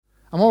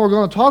And what we're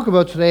going to talk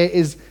about today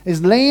is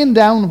laying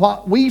down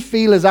what we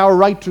feel is our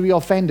right to be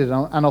offended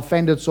and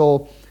offended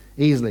so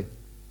easily.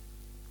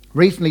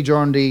 Recently,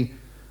 during the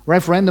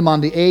referendum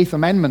on the 8th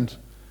Amendment,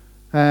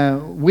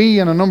 we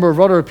and a number of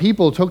other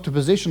people took the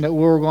position that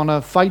we were going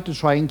to fight to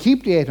try and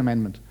keep the 8th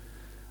Amendment.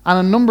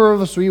 And a number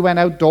of us, we went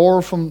out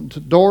door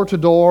to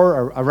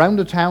door around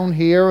the town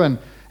here and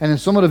in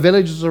some of the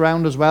villages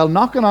around as well,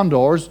 knocking on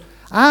doors,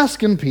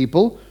 asking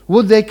people,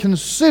 would they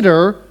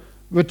consider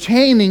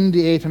retaining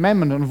the 8th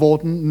Amendment and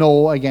voting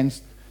no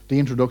against the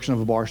introduction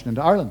of abortion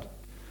into Ireland.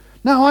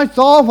 Now, I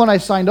thought when I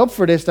signed up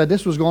for this that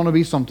this was going to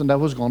be something that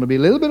was going to be a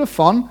little bit of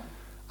fun,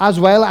 as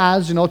well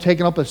as,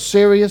 taking up a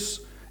serious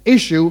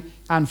issue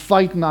and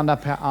fighting on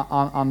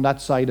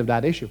that side of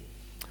that issue.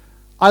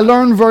 I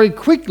learned very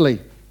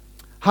quickly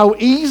how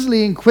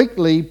easily and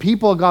quickly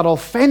people got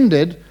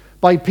offended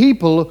by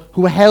people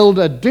who held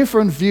a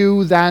different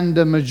view than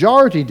the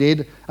majority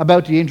did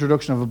about the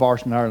introduction of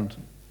abortion in Ireland.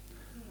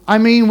 I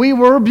mean, we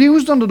were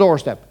abused on the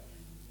doorstep.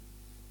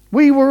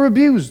 We were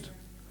abused.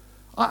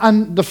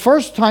 And the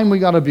first time we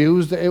got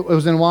abused, it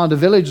was in one of the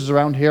villages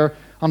around here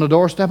on the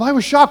doorstep. I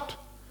was shocked.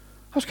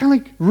 I was kind of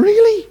like,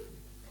 really?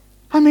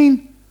 I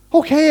mean,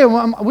 okay,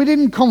 we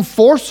didn't come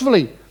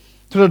forcefully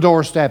to the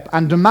doorstep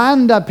and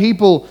demand that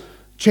people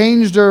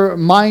change their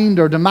mind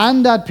or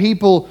demand that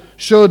people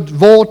should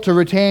vote to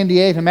retain the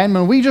 8th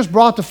Amendment. We just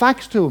brought the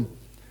facts to them.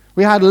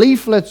 We had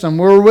leaflets and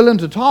we were willing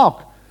to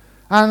talk.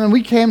 And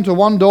we came to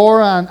one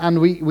door and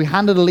we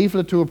handed a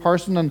leaflet to a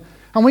person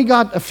and we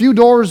got a few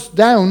doors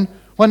down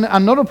when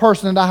another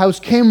person in that house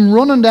came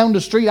running down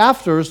the street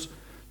after us,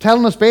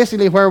 telling us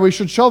basically where we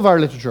should shove our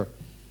literature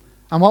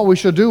and what we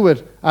should do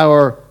with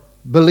our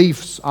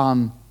beliefs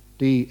on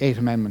the 8th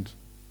Amendment.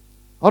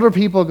 Other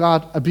people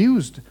got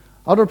abused.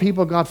 Other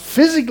people got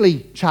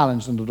physically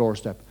challenged on the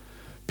doorstep.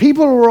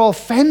 People were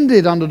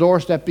offended on the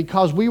doorstep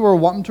because we were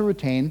wanting to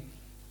retain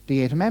the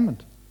 8th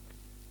Amendment.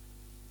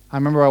 I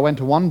remember I went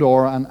to one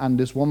door and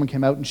this woman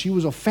came out and she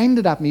was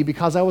offended at me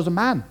because I was a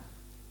man.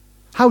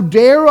 How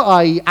dare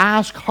I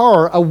ask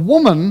her, a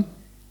woman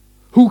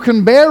who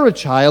can bear a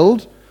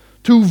child,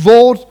 to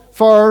vote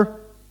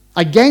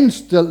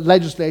against the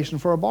legislation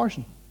for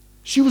abortion?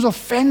 She was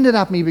offended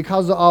at me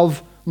because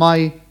of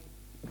my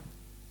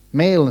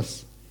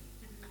maleness.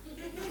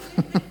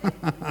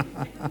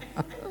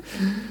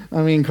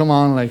 I mean, come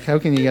on, how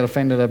can you get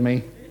offended at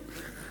me?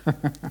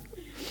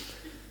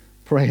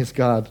 Praise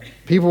God.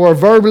 People were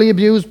verbally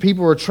abused.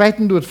 People were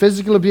threatened with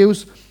physical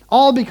abuse,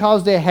 all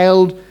because they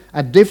held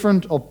a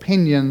different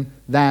opinion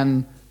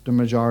than the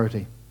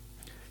majority.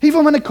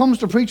 Even when it comes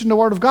to preaching the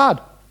Word of God,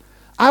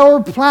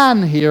 our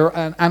plan here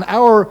and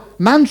our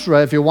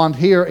mantra, if you want,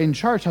 here in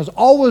church has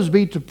always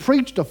been to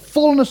preach the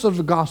fullness of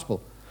the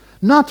gospel,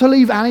 not to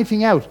leave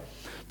anything out.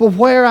 But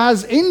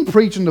whereas in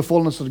preaching the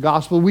fullness of the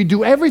gospel, we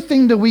do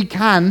everything that we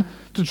can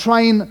to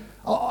try and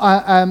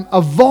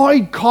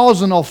avoid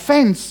causing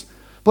offense,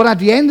 but at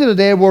the end of the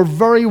day, we're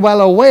very well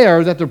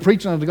aware that the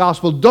preaching of the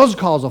gospel does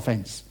cause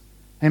offense.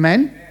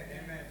 Amen?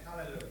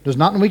 There's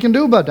nothing we can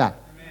do about that.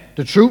 Amen.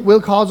 The truth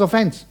will cause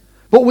offense.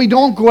 But we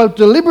don't go out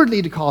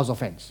deliberately to cause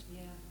offense.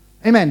 Yeah.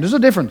 Amen. There's a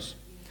difference.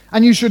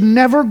 And you should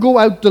never go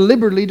out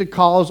deliberately to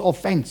cause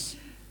offense.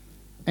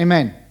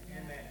 Amen.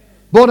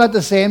 But at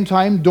the same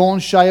time, don't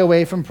shy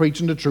away from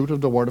preaching the truth of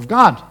the Word of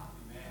God.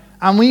 Amen.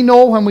 And we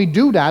know when we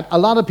do that, a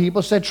lot of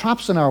people set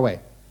traps in our way.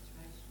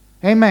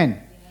 Amen.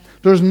 Yeah.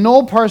 There's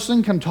no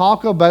person can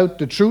talk about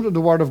the truth of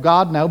the Word of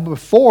God now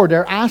before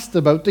they're asked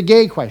about the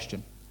gay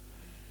question.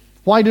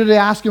 Why do they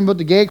ask him about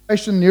the gay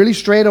question nearly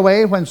straight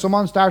away when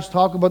someone starts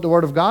talking about the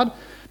Word of God?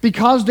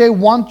 Because they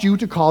want you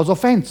to cause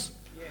offense.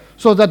 Yeah.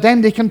 So that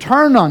then they can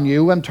turn on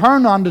you and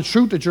turn on the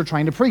truth that you're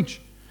trying to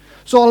preach.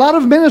 So a lot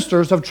of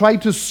ministers have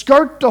tried to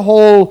skirt the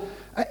whole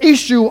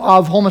issue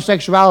of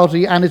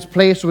homosexuality and its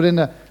place within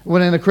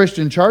a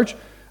Christian church.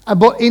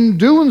 But in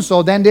doing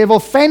so, then they've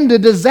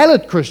offended the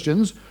zealot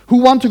Christians who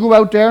want to go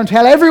out there and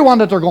tell everyone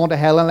that they're going to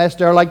hell unless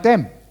they're like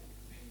them.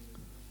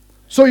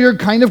 So you're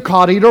kind of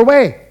caught either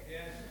way.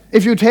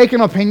 If you take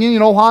an opinion, you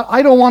know what?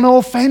 I don't want to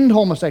offend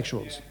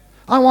homosexuals.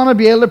 I want to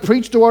be able to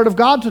preach the Word of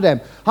God to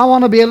them. I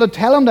want to be able to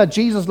tell them that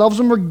Jesus loves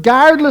them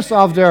regardless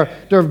of their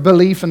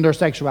belief and their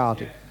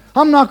sexuality.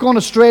 I'm not going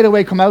to straight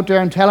away come out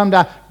there and tell them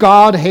that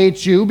God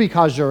hates you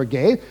because you're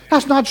gay.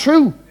 That's not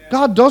true.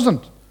 God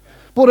doesn't.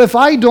 But if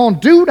I don't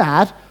do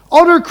that,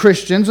 other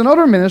Christians and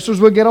other ministers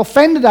will get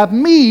offended at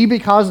me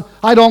because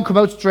I don't come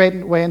out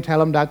straight away and tell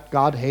them that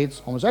God hates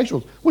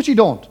homosexuals, which He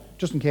don't,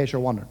 just in case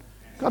you're wondering.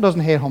 God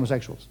doesn't hate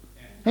homosexuals.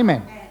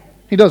 Amen.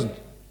 He doesn't.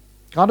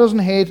 God doesn't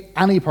hate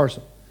any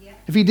person.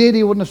 If He did,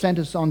 He wouldn't have sent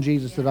His Son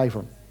Jesus to die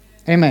for him.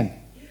 Amen.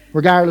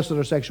 Regardless of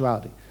their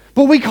sexuality.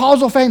 But we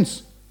cause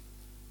offense.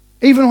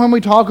 Even when we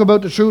talk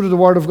about the truth of the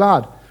Word of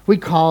God, we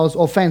cause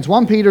offense.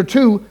 1 Peter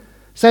 2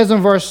 says in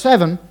verse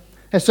 7,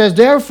 it says,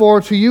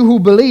 "Therefore to you who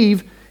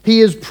believe, He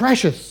is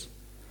precious.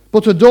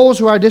 But to those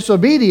who are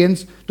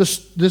disobedient,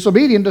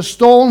 the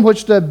stone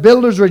which the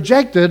builders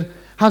rejected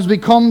has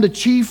become the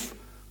chief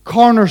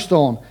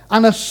cornerstone,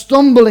 and a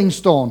stumbling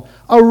stone,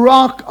 a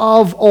rock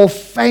of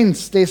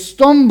offense. They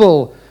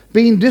stumble,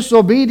 being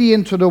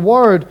disobedient to the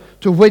word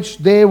to which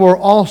they were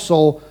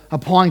also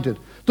appointed.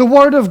 The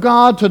word of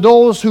God to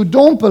those who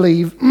don't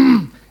believe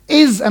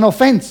is an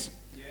offense.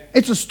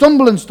 It's a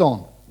stumbling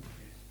stone.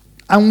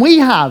 And we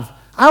have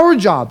our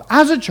job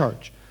as a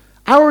church.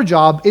 Our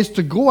job is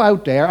to go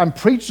out there and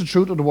preach the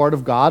truth of the word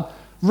of God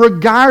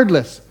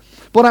regardless.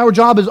 But our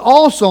job is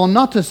also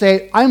not to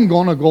say, I'm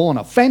going to go and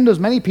offend as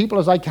many people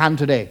as I can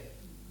today.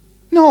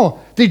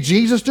 No. Did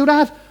Jesus do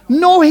that?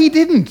 No, he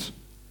didn't.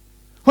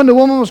 When the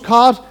woman was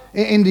caught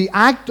in the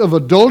act of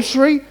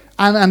adultery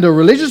and the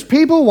religious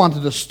people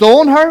wanted to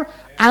stone her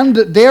and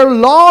their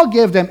law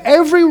gave them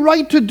every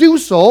right to do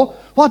so,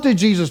 what did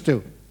Jesus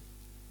do?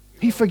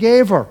 He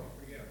forgave her.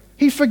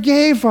 He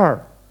forgave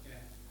her.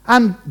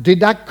 And did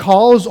that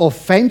cause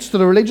offense to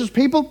the religious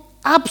people?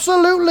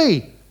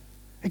 Absolutely.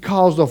 It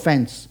caused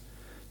offense.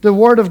 The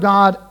word of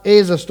God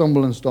is a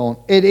stumbling stone.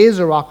 It is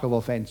a rock of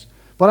offense.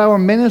 But our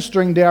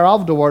ministering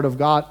thereof the word of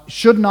God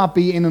should not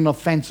be in an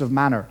offensive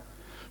manner.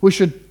 We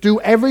should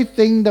do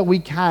everything that we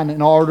can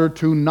in order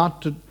to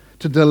not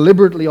to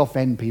deliberately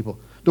offend people.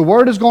 The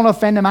word is going to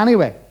offend them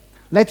anyway.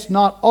 Let's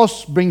not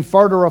us bring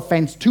further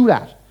offense to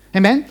that.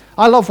 Amen?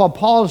 I love what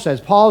Paul says.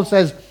 Paul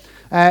says,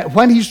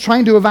 when he's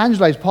trying to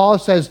evangelize, Paul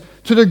says,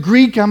 to the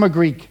Greek I'm a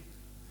Greek.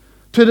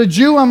 To the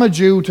Jew I'm a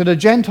Jew. To the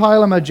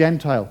Gentile I'm a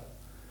Gentile.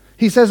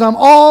 He says, I'm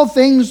all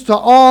things to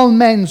all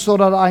men so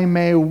that I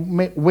may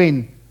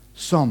win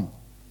some.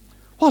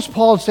 What's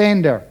Paul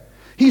saying there?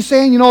 He's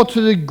saying,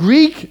 to the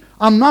Greek,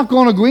 I'm not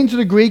going to go into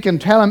the Greek and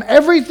tell them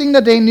everything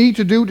that they need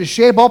to do to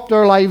shape up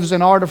their lives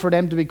in order for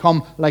them to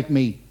become like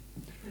me.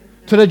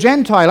 To the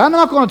Gentile, I'm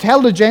not going to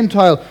tell the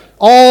Gentile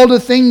all the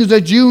things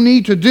that you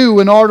need to do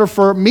in order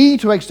for me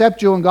to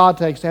accept you and God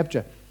to accept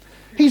you.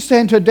 He's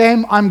saying to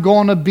them, I'm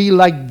going to be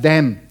like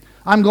them.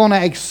 I'm going to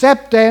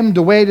accept them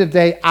the way that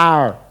they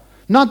are.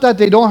 Not that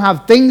they don't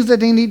have things that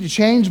they need to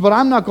change, but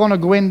I'm not going to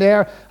go in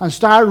there and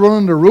start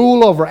running the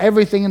rule over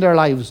everything in their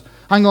lives.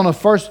 I'm going to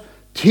first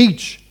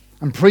teach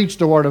and preach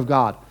the word of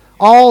God.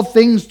 All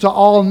things to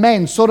all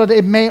men, so that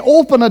it may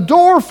open a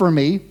door for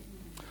me,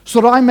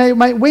 so that I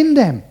might win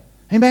them.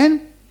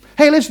 Amen?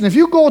 Hey, listen, if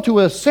you go to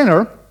a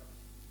sinner,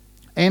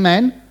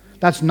 amen,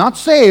 that's not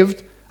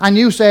saved, and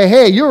you say,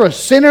 hey, you're a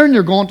sinner and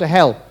you're going to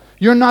hell,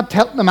 you're not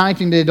telling them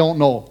anything they don't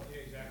know.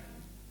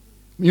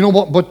 You know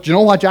what? But you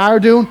know what you are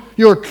doing?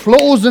 You're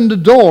closing the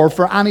door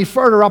for any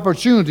further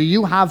opportunity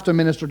you have to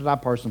minister to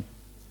that person.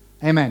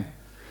 Amen.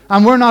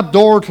 And we're not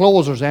door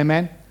closers,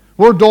 amen.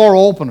 We're door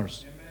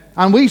openers. Amen.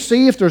 And we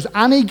see if there's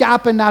any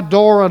gap in that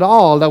door at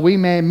all that we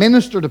may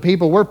minister to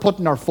people, we're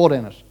putting our foot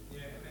in it.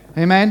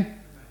 Yeah, amen.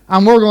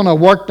 And we're going to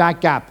work that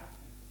gap.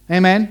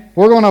 Amen.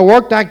 We're going to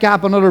work that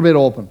gap another bit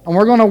open. And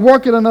we're going to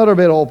work it another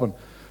bit open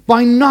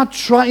by not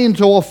trying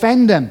to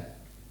offend them.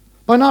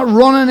 By not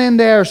running in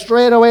there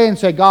straight away and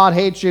say, God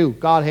hates you.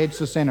 God hates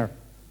the sinner.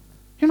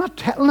 You're not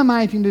telling them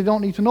anything they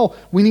don't need to know.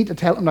 We need to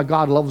tell them that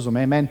God loves them.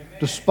 Amen.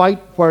 Despite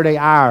where they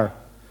are.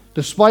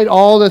 Despite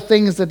all the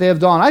things that they've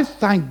done. I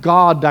thank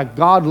God that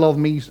God loved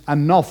me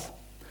enough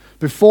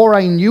before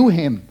I knew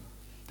him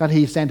that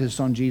he sent his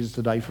son Jesus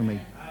to die for me.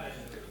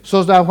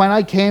 So that when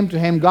I came to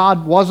him,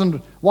 God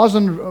wasn't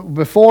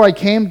before I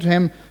came to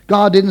him,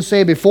 God didn't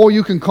say, before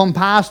you can come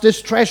past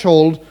this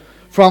threshold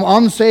from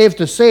unsaved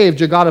to saved,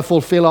 you got to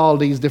fulfill all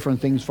these different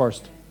things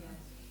first.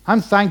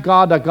 I'm thank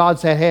God that God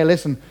said, hey,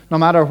 listen, no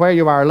matter where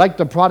you are, like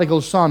the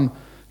prodigal son,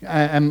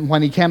 and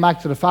when he came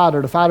back to the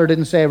father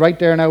didn't say, right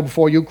there now,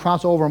 before you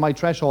cross over my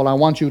threshold, I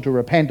want you to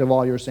repent of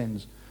all your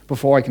sins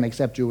before I can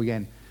accept you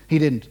again. He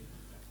didn't.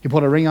 He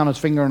put a ring on his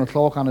finger and a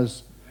cloak on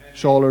his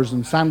shoulders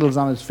and sandals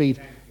on his feet,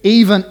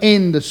 even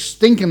in the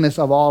stinkiness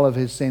of all of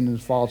his sins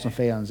and faults and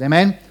failings.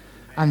 Amen?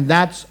 And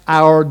that's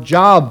our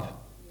job.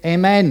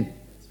 Amen.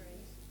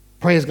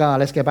 Praise God.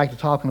 Let's get back to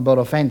talking about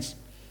offense.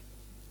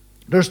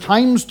 There's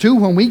times too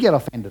when we get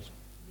offended.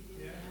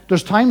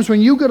 There's times when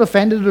you get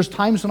offended. There's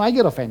times when I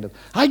get offended.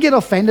 I get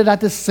offended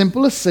at the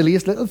simplest,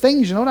 silliest little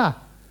things. You know that?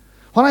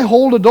 When I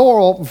hold a door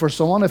open for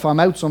someone, if I'm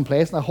out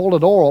someplace and I hold a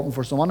door open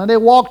for someone and they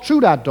walk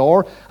through that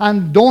door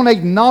and don't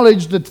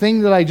acknowledge the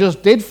thing that I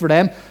just did for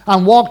them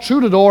and walk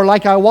through the door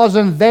like I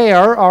wasn't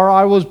there or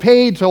I was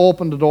paid to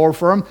open the door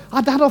for them,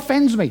 that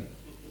offends me.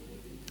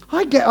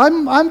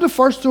 I'm the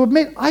first to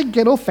admit, I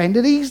get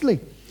offended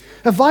easily.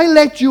 If I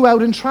let you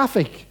out in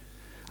traffic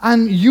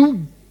and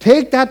you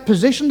take that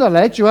position to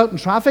let you out in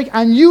traffic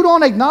and you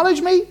don't acknowledge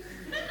me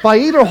by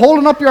either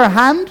holding up your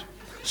hand,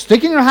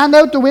 sticking your hand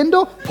out the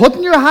window,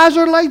 putting your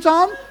hazard lights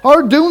on,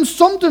 or doing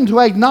something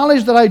to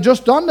acknowledge that I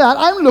just done that,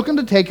 I'm looking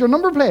to take your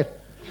number plate.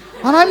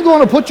 And I'm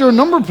going to put your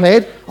number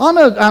plate on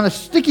a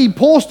sticky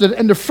post-it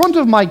in the front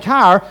of my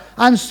car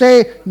and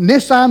say,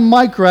 Nissan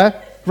Micra,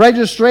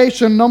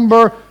 registration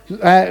number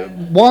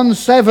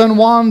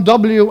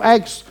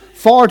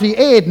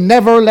 171WX48,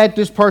 never let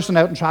this person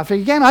out in traffic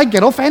again. I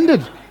get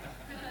offended.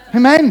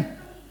 Amen.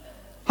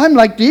 I'm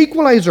like the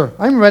equalizer.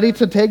 I'm ready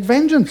to take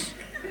vengeance.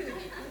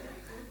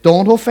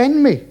 Don't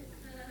offend me.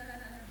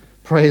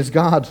 Praise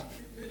God.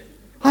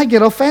 I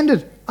get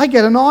offended. I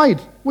get annoyed.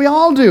 We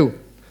all do.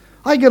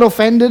 I get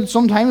offended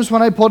sometimes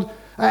when I put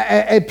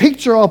a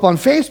picture up on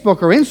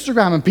Facebook or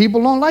Instagram and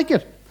people don't like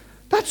it.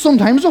 That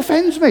sometimes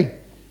offends me.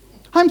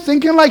 I'm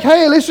thinking like,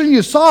 hey, listen,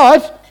 you saw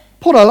it.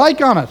 Put a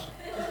like on it.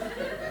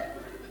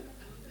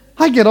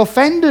 I get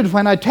offended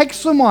when I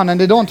text someone and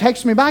they don't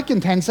text me back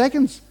in 10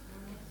 seconds.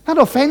 That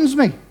offends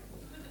me.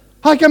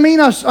 Like, I mean,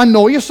 I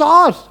know you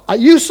saw it.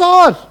 You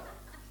saw it.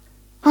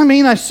 I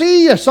mean, I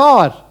see you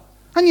saw it.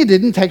 And you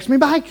didn't text me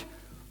back.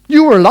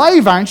 You were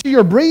live, aren't you?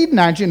 You're breathing,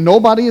 aren't you?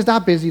 Nobody is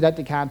that busy that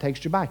they can't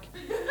text you back.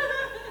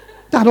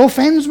 That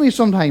offends me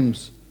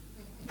sometimes.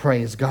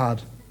 Praise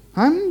God.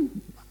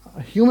 I'm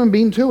a human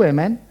being too,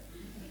 amen?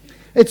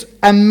 It's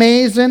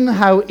amazing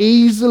how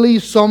easily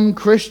some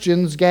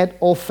Christians get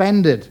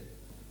offended.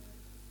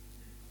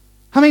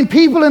 I mean,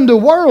 people in the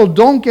world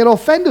don't get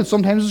offended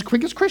sometimes as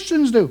quick as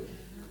Christians do.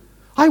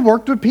 I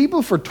worked with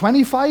people for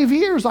 25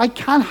 years. I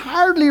can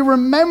hardly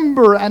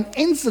remember an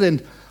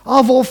incident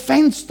of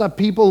offense that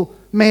people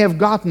may have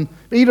gotten,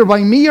 either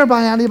by me or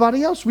by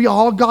anybody else. We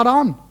all got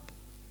on.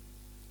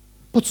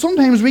 But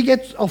sometimes we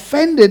get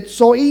offended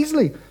so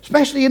easily,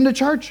 especially in the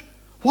church.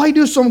 Why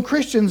do some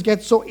Christians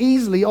get so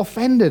easily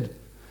offended?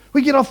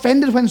 We get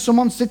offended when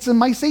someone sits in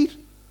my seat.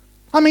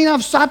 I mean,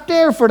 I've sat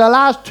there for the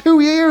last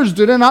 2 years.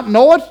 Do they not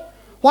know it?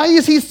 Why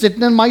is he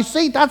sitting in my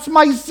seat? That's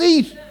my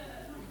seat.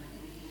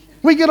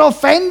 We get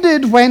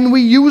offended when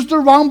we use the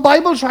wrong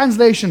Bible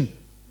translation.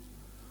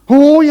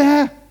 Oh,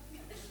 yeah.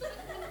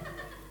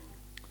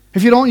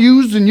 If you don't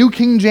use the New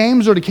King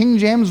James or the King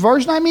James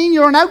Version, I mean,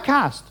 you're an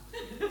outcast.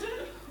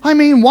 I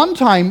mean, one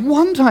time,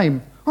 well,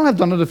 I've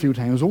done it a few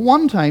times, but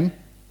one time,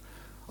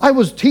 I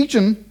was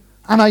teaching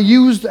and I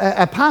used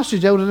a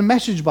passage out of the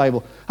Message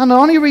Bible. And the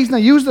only reason I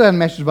used it in the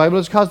Message Bible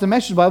is because the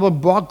Message Bible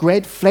brought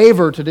great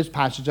flavor to this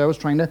passage I was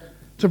trying to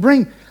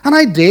bring. And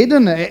I did,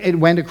 and it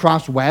went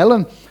across well.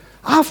 And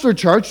after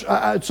church,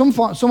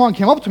 someone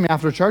came up to me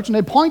after church and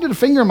they pointed a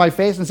finger in my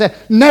face and said,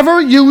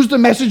 "Never use the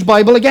Message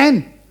Bible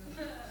again."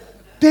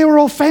 They were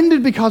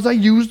offended because I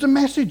used the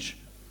message.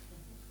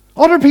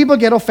 Other people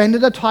get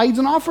offended at tithes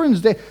and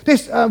offerings.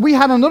 We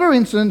had another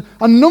incident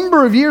a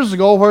number of years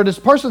ago where this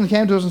person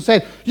came to us and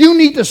said, "You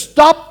need to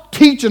stop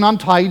teaching on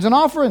tithes and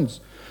offerings.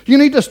 You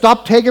need to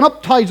stop taking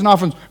up tithes and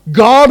offerings.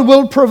 God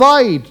will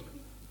provide."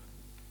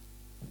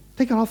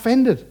 They got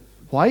offended.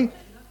 Why?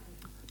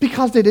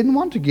 Because they didn't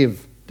want to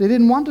give. They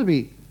didn't want to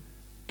be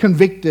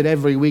convicted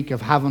every week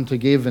of having to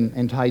give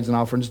in tithes and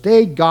offerings.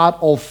 They got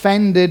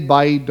offended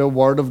by the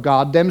Word of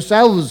God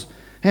themselves.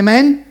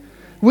 Amen?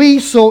 We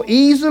so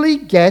easily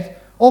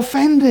get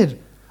offended.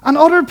 And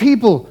other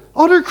people,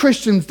 other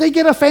Christians, they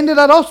get offended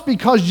at us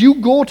because you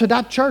go to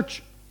that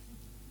church.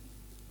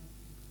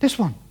 This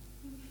one.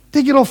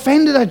 They get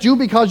offended at you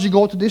because you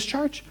go to this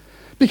church.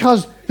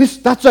 Because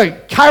that's a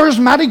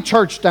charismatic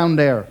church down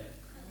there.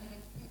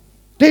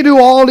 They do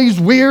all these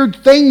weird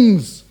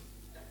things.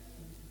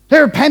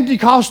 They're a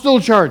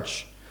Pentecostal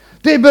church.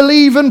 They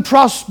believe in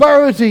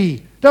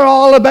prosperity. They're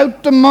all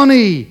about the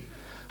money.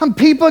 And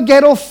people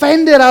get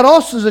offended at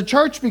us as a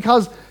church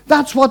because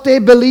that's what they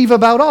believe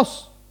about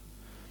us.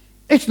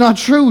 It's not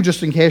true,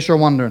 just in case you're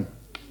wondering.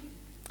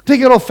 They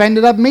get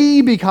offended at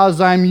me because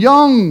I'm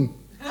young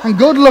and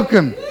good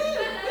looking.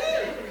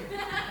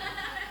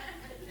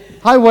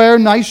 I wear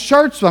nice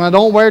shirts when I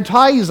don't wear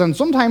ties, and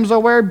sometimes I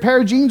wear a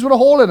pair of jeans with a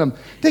hole in them.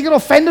 They get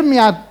offended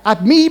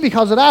at me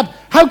because of that.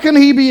 How can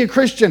he be a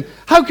Christian?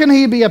 How can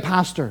he be a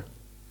pastor?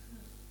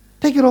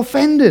 They get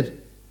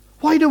offended.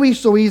 Why do we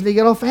so easily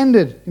get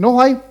offended? You know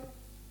why?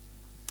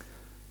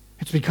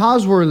 It's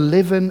because we're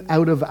living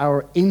out of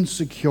our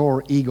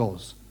insecure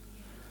egos.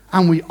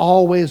 And we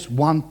always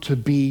want to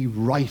be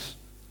right.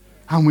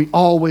 And we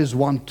always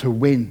want to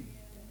win.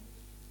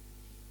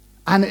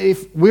 And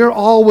if we're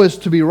always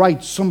to be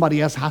right,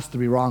 somebody else has to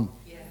be wrong.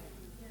 Yeah.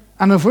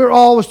 And if we're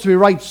always to be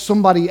right,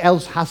 somebody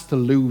else has to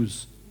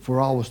lose if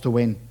we're always to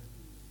win.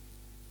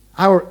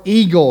 Our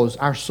egos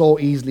are so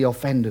easily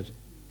offended.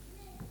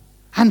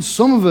 And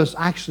some of us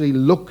actually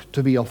look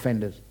to be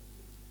offended.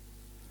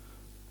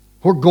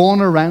 We're going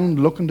around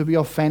looking to be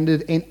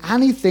offended in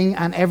anything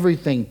and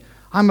everything.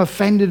 I'm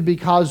offended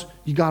because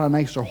you got a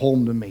nicer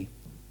home than me.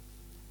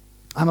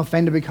 I'm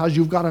offended because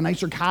you've got a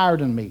nicer car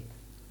than me.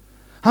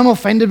 I'm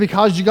offended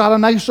because you got a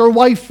nicer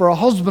wife or a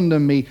husband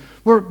than me.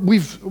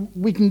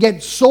 We can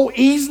get so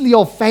easily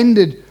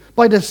offended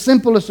by the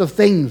simplest of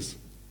things.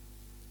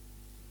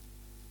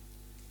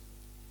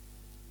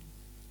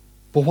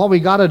 But what we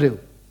got to do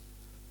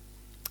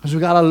is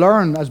we got to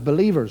learn as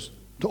believers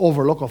to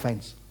overlook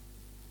offense.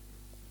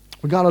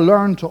 We got to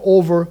learn to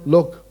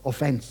overlook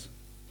offense.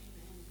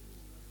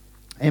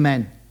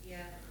 Amen. Yeah.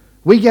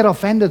 We get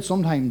offended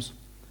sometimes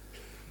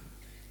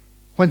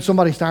when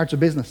somebody starts a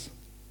business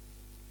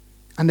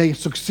and they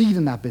succeed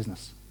in that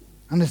business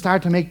and they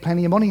start to make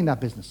plenty of money in that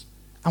business,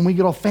 and we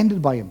get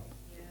offended by them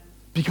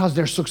because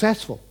they're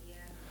successful. Yeah.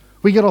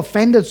 We get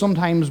offended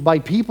sometimes by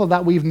people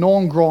that we've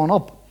known growing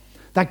up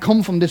that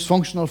come from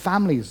dysfunctional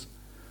families,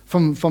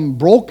 from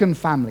broken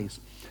families.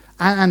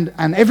 And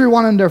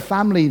everyone in their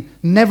family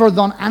never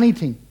done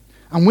anything.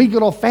 And we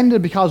get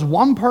offended because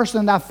one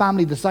person in that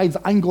family decides,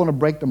 I'm going to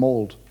break the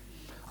mold.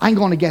 I'm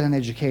going to get an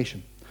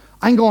education.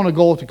 I'm going to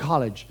go to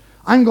college.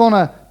 I'm going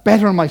to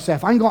better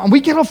myself. And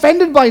we get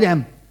offended by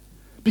them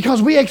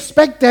because we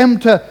expect them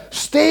to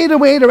stay the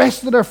way the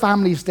rest of their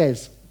family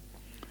stays.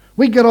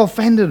 We get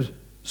offended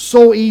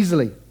so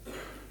easily.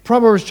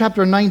 Proverbs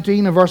chapter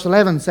 19 and verse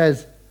 11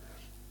 says,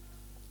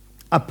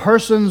 a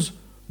person's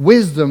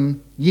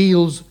wisdom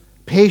yields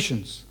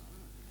patience.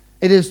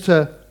 It is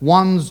to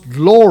one's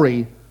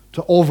glory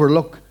to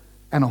overlook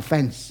an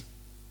offense.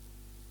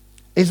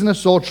 Isn't it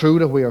so true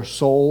that we are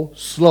so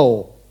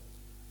slow,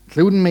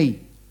 including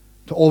me,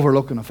 to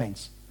overlook an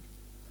offense?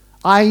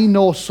 I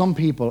know some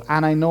people,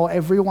 and I know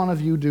every one of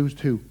you do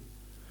too,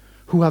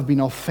 who have been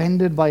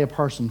offended by a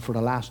person for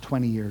the last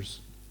 20 years.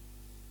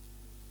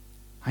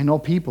 I know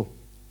people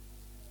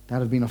that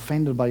have been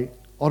offended by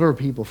other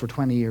people for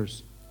 20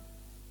 years.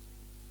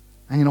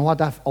 And you know what?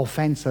 That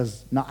offense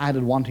has not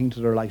added one thing to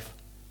their life.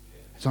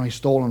 It's only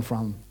stolen from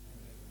them.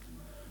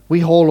 We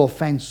hold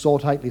offense so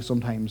tightly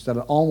sometimes that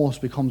it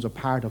almost becomes a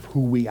part of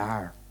who we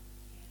are.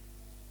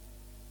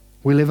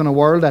 We live in a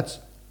world that's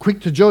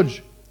quick to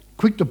judge,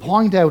 quick to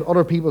point out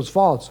other people's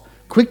faults,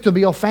 quick to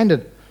be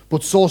offended,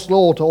 but so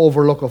slow to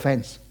overlook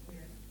offense.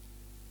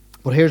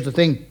 But here's the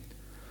thing.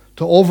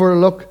 To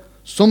overlook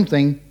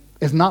something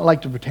is not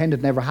like to pretend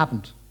it never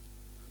happened.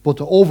 But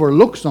to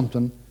overlook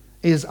something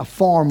is a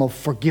form of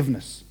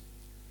forgiveness.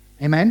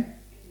 Amen?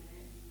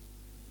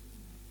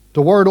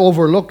 The word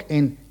overlook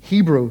in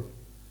Hebrew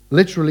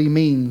literally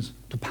means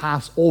to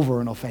pass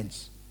over an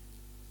offense.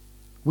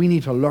 We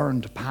need to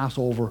learn to pass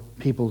over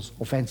people's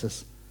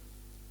offenses.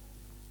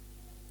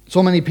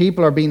 So many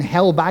people are being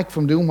held back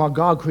from doing what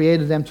God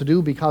created them to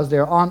do because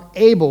they're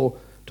unable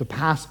to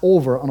pass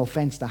over an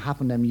offense that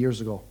happened to them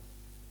years ago.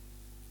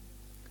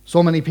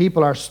 So many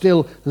people are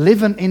still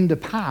living in the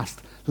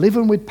past,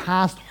 living with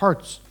past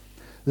hurts,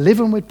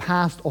 living with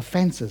past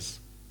offenses,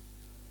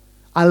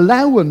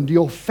 allowing the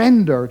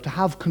offender to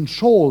have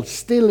control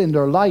still in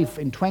their life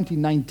in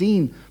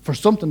 2019 for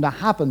something that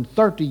happened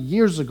 30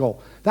 years ago.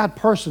 That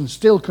person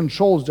still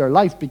controls their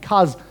life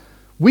because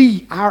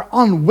we are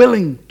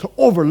unwilling to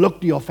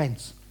overlook the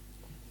offense.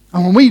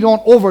 And when we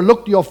don't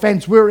overlook the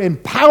offense, we're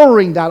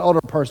empowering that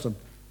other person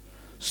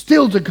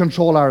still to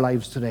control our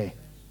lives today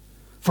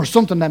for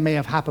something that may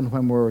have happened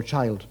when we were a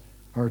child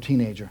or a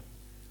teenager.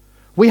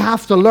 We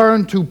have to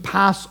learn to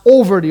pass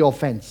over the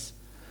offense,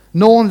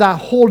 knowing that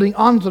holding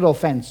on to the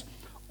offense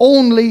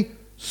only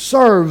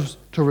serves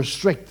to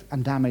restrict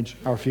and damage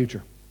our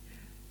future.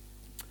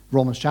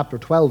 Romans chapter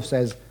 12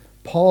 says,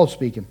 Paul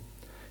speaking,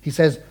 he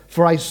says,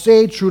 for I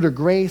say through the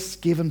grace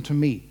given to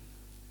me.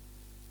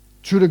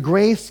 Through the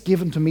grace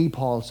given to me,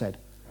 Paul said.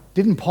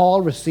 Didn't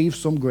Paul receive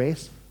some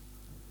grace?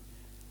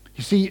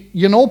 You see,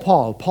 you know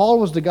Paul. Paul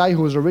was the guy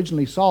who was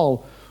originally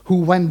Saul, who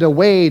when the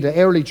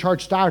early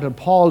church started,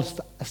 Paul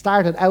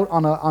started out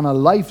on a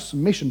life's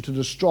mission to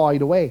destroy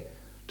the way,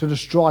 to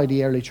destroy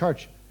the early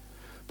church.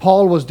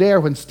 Paul was there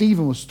when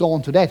Stephen was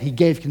stoned to death. He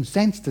gave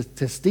consent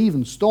to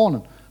Stephen's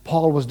stoning.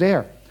 Paul was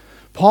there.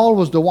 Paul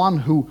was the one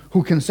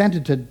who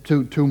consented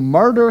to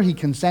murder. He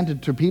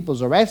consented to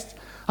people's arrests.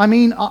 I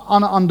mean,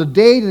 on the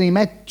day that he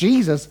met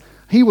Jesus,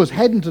 he was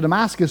heading to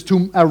Damascus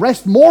to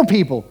arrest more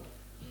people.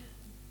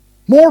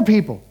 More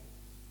people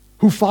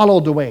who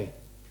followed the way.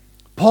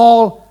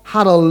 Paul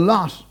had a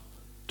lot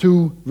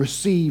to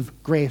receive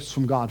grace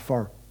from God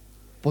for.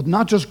 But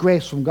not just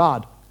grace from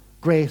God,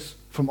 grace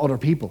from other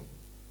people.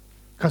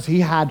 Because he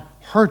had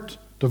hurt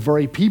the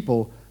very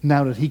people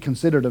now that he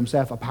considered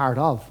himself a part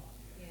of.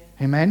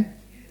 Yeah. Amen?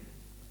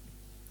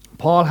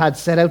 Paul had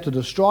set out to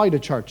destroy the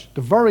church,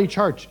 the very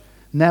church,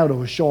 now that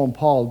was showing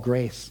Paul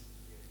grace.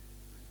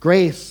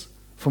 Grace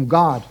from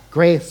God,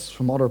 grace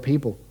from other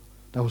people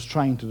that he was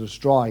trying to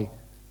destroy.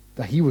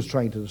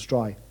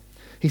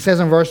 He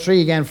says in verse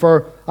 3 again,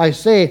 for I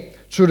say,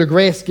 through the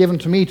grace given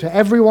to me, to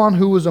everyone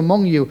who is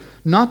among you,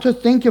 not to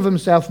think of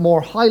himself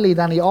more highly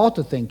than he ought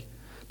to think,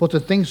 but to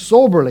think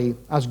soberly,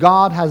 as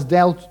God has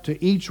dealt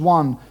to each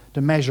one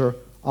the measure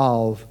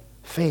of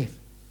faith.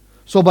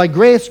 So by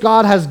grace,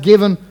 God has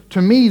given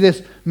to me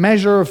this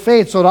measure of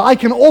faith so that I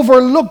can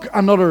overlook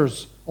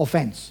another's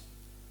offense.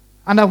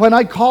 And that when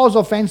I cause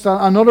offense,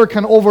 another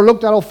can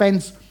overlook that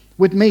offense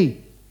with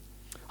me.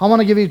 I want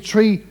to give you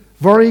 3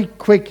 very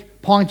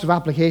quick points of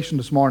application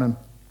this morning.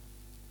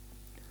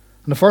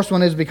 And the first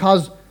one is,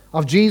 because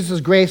of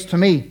Jesus' grace to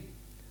me,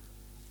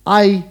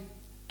 I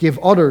give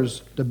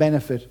others the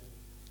benefit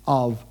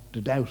of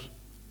the doubt.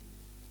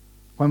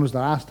 When was the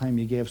last time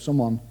you gave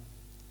someone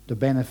the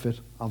benefit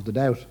of the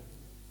doubt?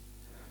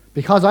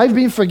 Because I've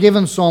been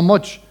forgiven so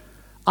much,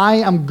 I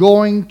am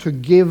going to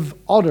give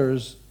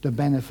others the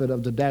benefit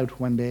of the doubt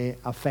when they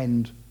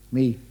offend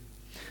me.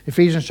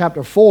 Ephesians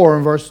chapter 4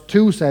 and verse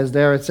 2 says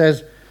there, it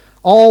says,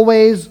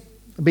 always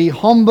be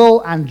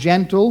humble and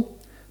gentle,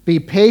 be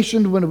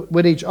patient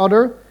with each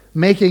other,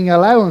 making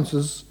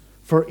allowances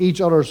for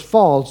each other's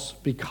faults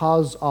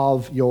because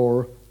of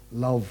your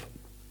love.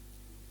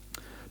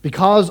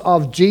 Because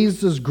of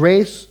Jesus'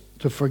 grace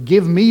to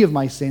forgive me of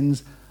my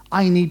sins,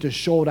 I need to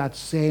show that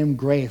same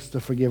grace to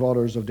forgive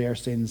others of their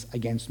sins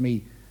against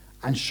me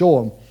and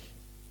show them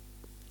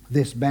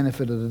this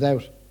benefit of the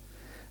doubt.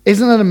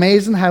 Isn't it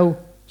amazing how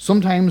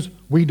sometimes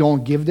we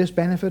don't give this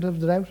benefit of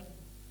the doubt?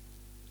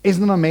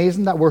 Isn't it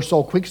amazing that we're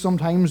so quick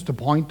sometimes to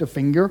point the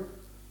finger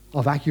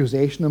of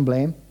accusation and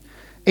blame?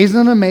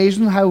 Isn't it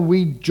amazing how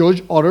we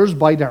judge others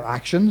by their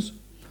actions,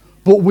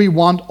 but we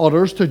want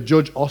others to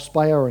judge us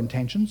by our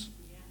intentions?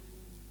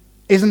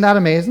 Isn't that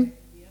amazing?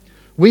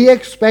 We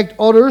expect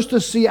others to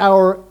see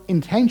our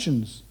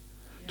intentions,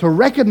 to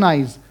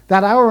recognize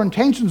that our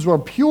intentions were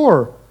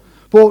pure.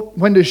 But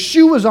when the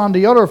shoe is on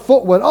the other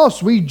foot with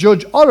us, we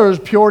judge others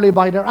purely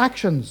by their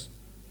actions.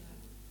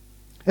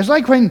 It's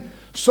like when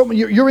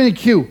you're in a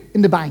queue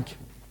in the bank,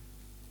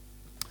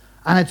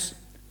 and it's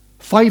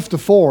 5 to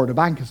 4, the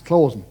bank is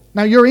closing.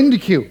 Now you're in the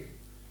queue,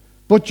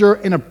 but you're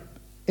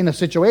in a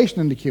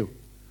situation in the queue.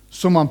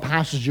 Someone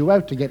passes you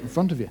out to get in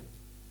front of you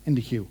in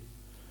the queue.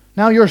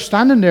 Now you're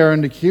standing there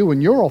in the queue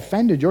and you're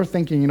offended. You're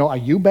thinking, are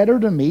you better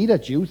than me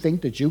that you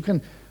think that you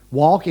can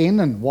walk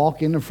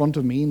in front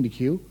of me in the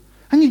queue?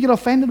 And you get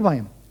offended by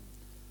him.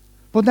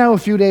 But now a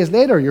few days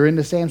later, you're in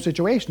the same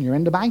situation. You're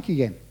in the bank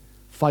again,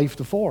 5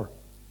 to 4.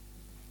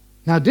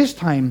 Now this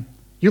time,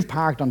 you've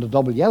parked on the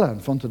double yellow in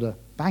front of the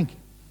bank.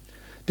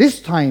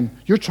 This time,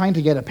 you're trying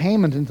to get a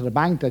payment into the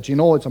bank that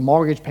it's a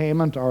mortgage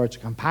payment or it's a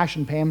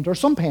compassion payment or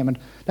some payment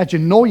that you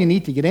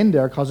need to get in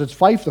there because it's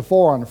 5 to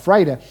 4 on a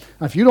Friday.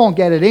 And if you don't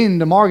get it in,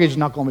 the mortgage is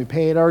not going to be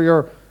paid or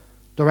your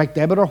direct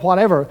debit or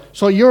whatever.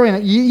 So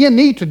you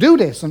need to do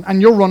this and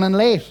you're running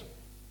late.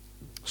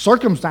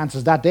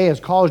 Circumstances that day has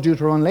caused you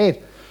to run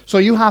late. So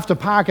you have to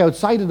park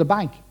outside of the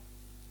bank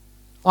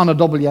on a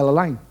double yellow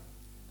line.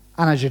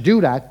 And as you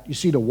do that, you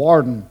see the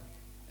warden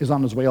is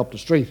on his way up the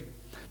street.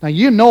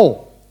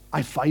 Now I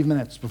have 5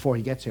 minutes before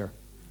he gets here.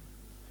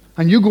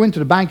 And you go into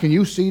the bank and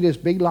you see this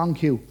big long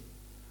queue.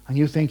 And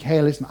you think,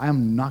 hey, listen,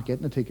 I'm not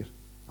getting a ticket.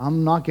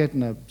 I'm not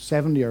getting a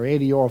 70 or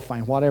 80 euro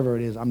fine, whatever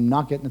it is. I'm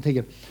not getting a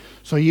ticket.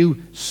 So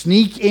you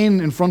sneak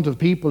in front of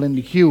people in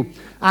the queue.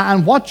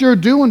 And what you're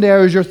doing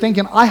there is you're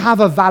thinking, I have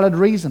a valid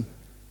reason.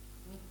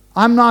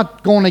 I'm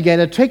not going to get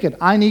a ticket.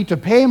 I need to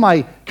pay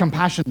my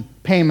compassion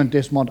payment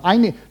this month.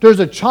 There's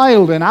a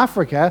child in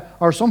Africa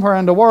or somewhere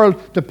in the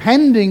world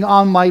depending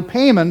on my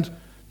payment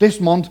this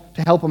month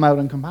to help them out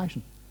in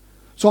compassion.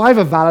 So I have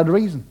a valid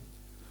reason.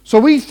 So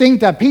we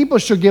think that people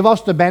should give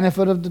us the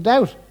benefit of the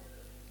doubt.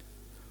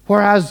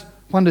 Whereas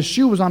when the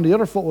shoe was on the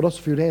other foot with us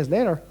a few days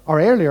later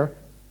or earlier,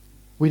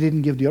 we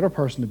didn't give the other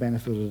person the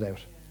benefit of the doubt.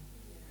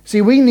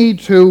 See, we need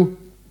to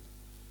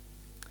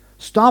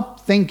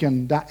stop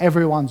thinking that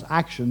everyone's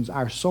actions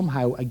are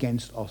somehow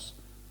against us.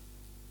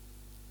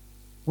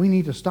 We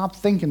need to stop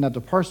thinking that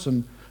the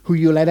person who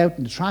you let out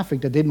in the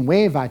traffic that didn't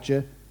wave at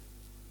you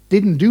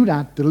didn't do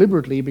that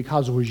deliberately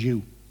because it was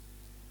you.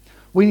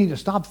 We need to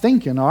stop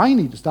thinking, or I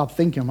need to stop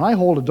thinking, when I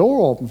hold a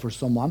door open for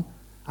someone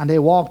and they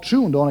walk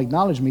through and don't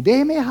acknowledge me,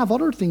 they may have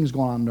other things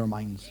going on in their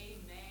minds.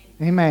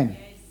 Amen.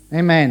 Yes.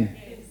 Amen.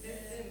 Yes.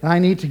 And I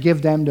need to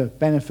give them the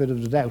benefit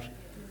of the doubt,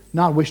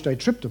 not wish I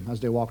tripped them as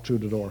they walk through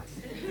the door.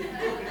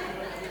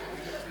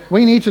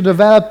 We need to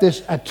develop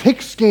a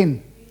thick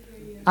skin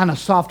and a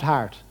soft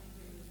heart.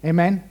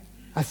 Amen.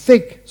 A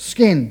thick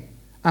skin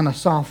and a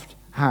soft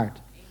heart.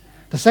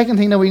 The second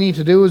thing that we need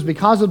to do is,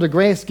 because of the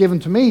grace given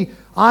to me,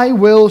 I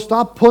will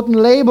stop putting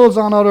labels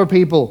on other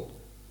people.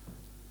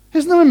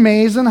 Isn't it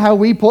amazing how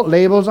we put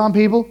labels on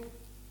people?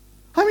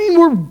 I mean,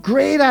 we're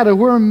great at it.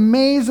 We're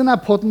amazing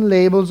at putting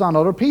labels on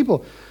other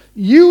people.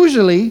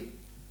 Usually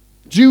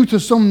due to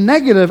some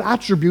negative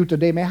attribute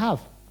that they may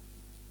have.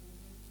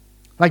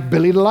 Like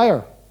Billy the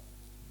liar.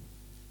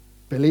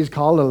 Billy's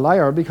called a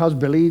liar because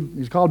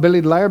he's called Billy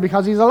the liar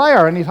because he's a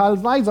liar and he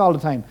tells lies all the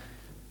time.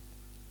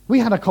 We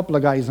had a couple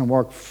of guys in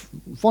work,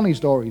 funny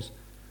stories,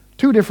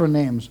 2 different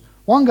names.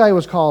 One guy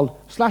was called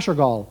Slasher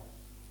Gall.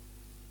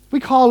 We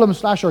called him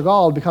Slasher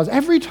Gall because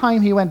every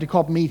time he went to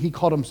cut meat, he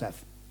cut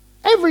himself.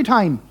 Every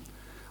time.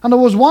 And there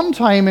was one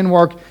time in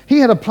work, he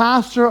had a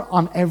plaster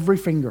on every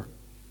finger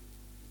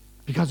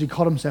because he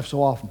cut himself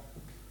so often.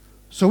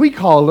 So we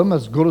called him,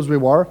 as good as we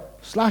were,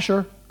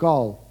 Slasher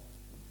Gall.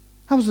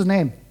 That was his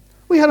name.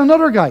 We had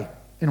another guy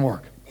in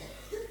work.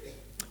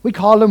 We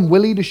called him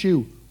Willie the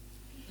Shoe.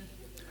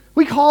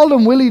 We called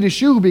him Willie the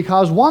Shoe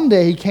because one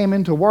day he came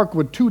into work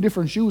with 2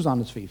 different shoes on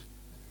his feet.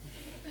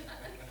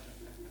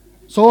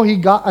 So he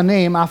got a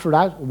name after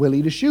that,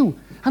 Willie the Shoe.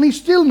 And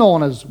he's still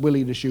known as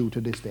Willie the Shoe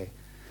to this day.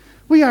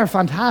 We are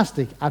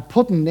fantastic at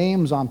putting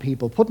names on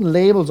people, putting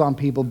labels on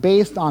people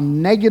based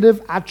on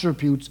negative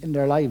attributes in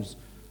their lives.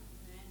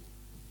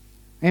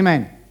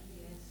 Amen.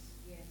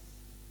 Yes.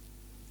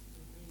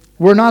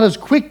 We're not as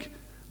quick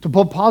to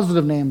put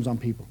positive names on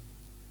people.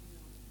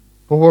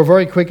 But we're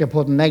very quick at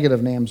putting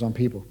negative names on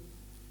people.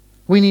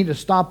 We need to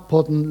stop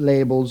putting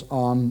labels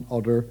on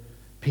other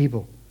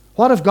people.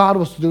 What if God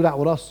was to do that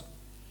with us?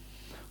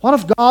 What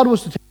if God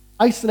was to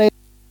isolate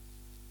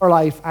our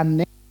life and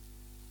name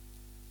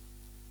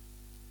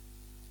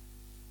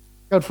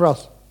out for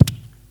us?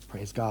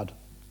 Praise God.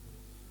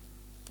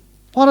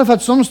 What if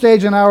at some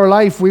stage in our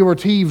life we were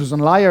thieves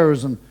and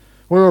liars and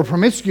we were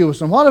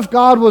promiscuous? And what if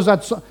God was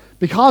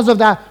because of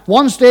that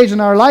one stage in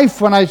our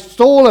life when I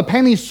stole a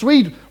penny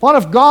sweet, what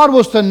if God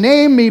was to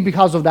name me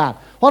because of that?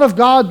 What if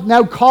God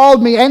now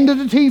called me Enda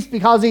the thief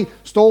because he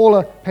stole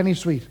a penny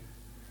sweet?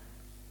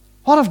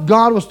 What if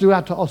God was to do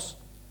that to us?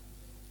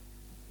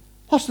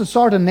 What's the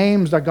sort of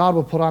names that God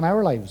will put on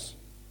our lives?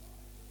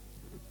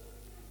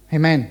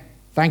 Amen.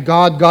 Thank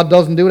God, God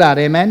doesn't do that.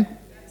 Amen.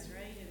 That's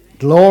right, amen.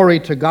 Glory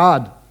to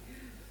God.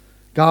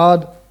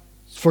 God's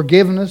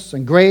forgiveness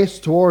and grace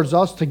towards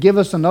us to give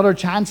us another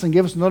chance and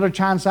give us another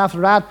chance after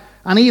that.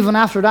 And even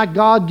after that,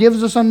 God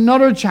gives us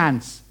another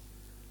chance.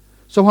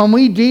 So when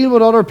we deal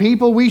with other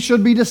people, we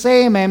should be the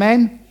same.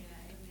 Amen. Yeah,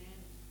 amen.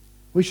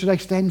 We should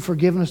extend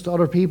forgiveness to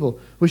other people.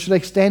 We should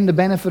extend the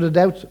benefit of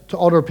doubt to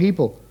other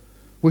people.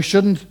 We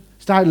shouldn't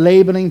start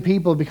labeling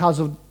people because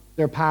of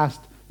their past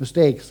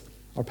mistakes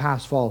or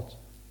past faults.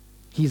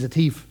 He's a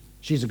thief.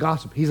 She's a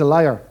gossip. He's a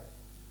liar.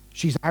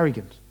 She's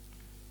arrogant.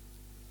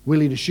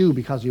 Willie the shoe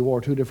because he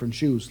wore 2 different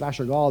shoes.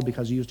 Slasher Gall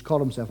because he used to cut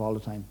himself all the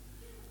time.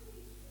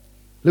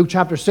 Luke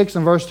chapter 6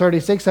 and verse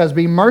 36 says,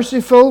 "Be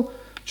merciful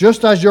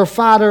just as your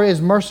Father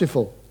is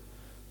merciful.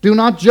 Do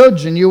not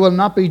judge and you will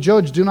not be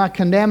judged. Do not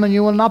condemn and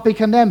you will not be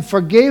condemned.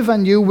 Forgive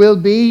and you will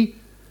be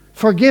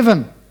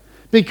forgiven.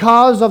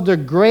 Because of the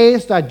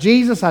grace that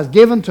Jesus has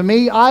given to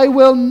me, I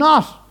will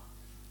not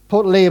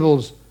put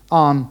labels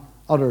on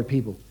other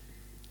people.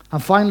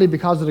 And finally,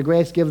 because of the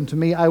grace given to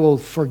me, I will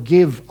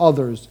forgive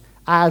others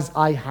as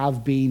I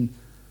have been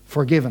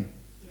forgiven."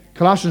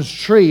 Colossians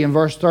 3 and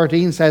verse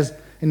 13 says,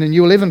 in the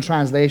New Living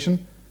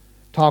Translation,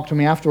 talk to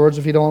me afterwards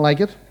if you don't like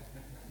it.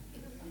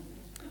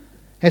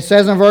 It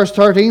says in verse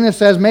 13, it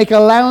says, "Make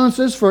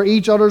allowances for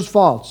each other's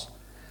faults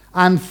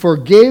and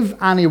forgive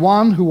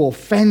anyone who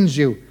offends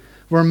you.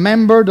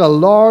 Remember, the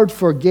Lord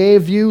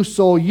forgave you,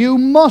 so you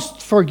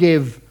must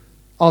forgive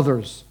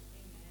others."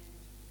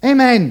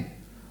 Amen.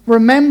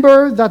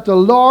 Remember that the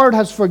Lord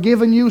has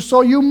forgiven you,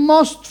 so you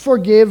must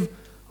forgive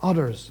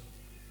others.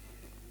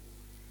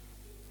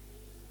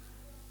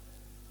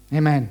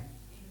 Amen.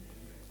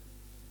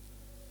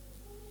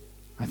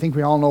 I think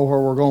we all know where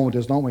we're going with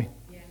this, don't we?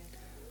 Yes.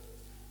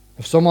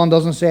 If someone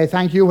doesn't say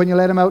thank you when you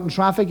let him out in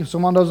traffic, if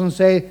someone doesn't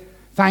say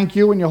thank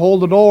you when you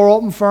hold the door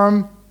open for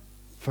him,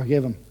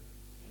 forgive him.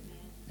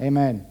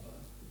 Amen.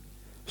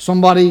 If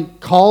somebody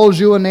calls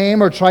you a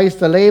name or tries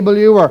to label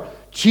you or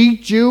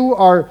cheat you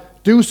or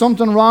do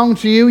something wrong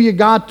to you, you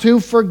got to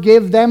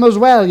forgive them as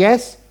well,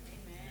 yes?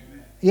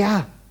 Amen.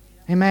 Yeah.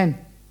 Amen.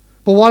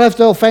 But what if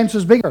the offense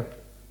was bigger?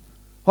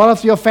 What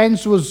if the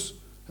offense was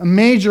a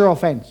major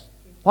offense?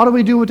 What do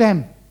we do with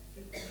them?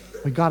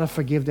 We got to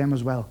forgive them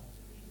as well.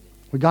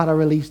 We got to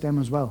release them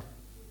as well.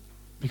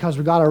 Because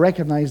we got to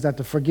recognize that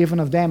the forgiving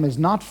of them is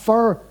not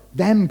for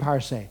them per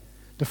se.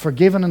 The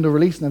forgiving and the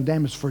releasing of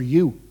them is for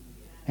you.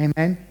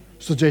 Amen.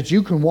 So that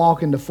you can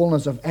walk in the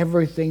fullness of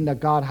everything that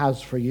God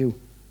has for you.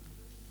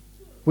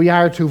 We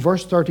are to,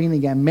 verse 13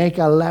 again, make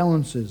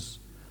allowances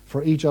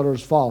for each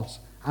other's faults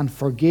and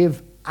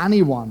forgive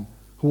anyone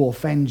who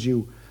offends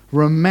you.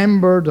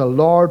 Remember, the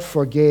Lord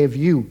forgave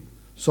you,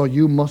 so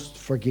you must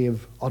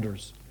forgive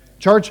others.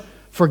 Church,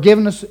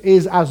 forgiveness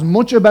is as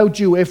much about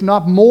you, if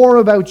not more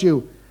about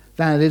you,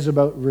 than it is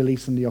about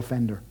releasing the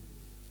offender.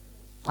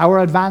 Our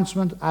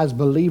advancement as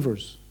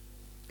believers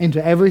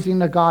into everything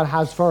that God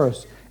has for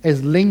us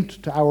is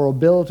linked to our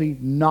ability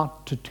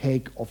not to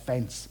take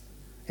offense.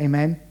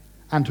 Amen?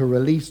 And to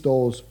release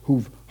those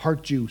who've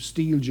hurt you,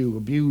 steeled you,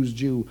 abused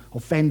you,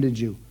 offended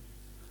you.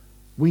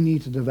 We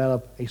need to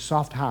develop a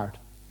soft heart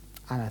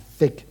and a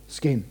thick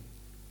skin.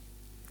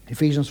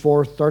 Ephesians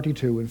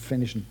 4:32 in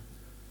finishing.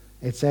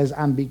 It says,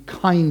 "And be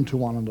kind to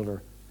one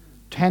another,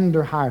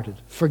 tender-hearted,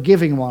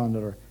 forgiving one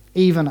another,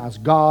 even as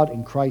God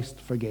in Christ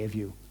forgave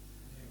you."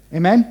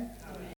 Amen?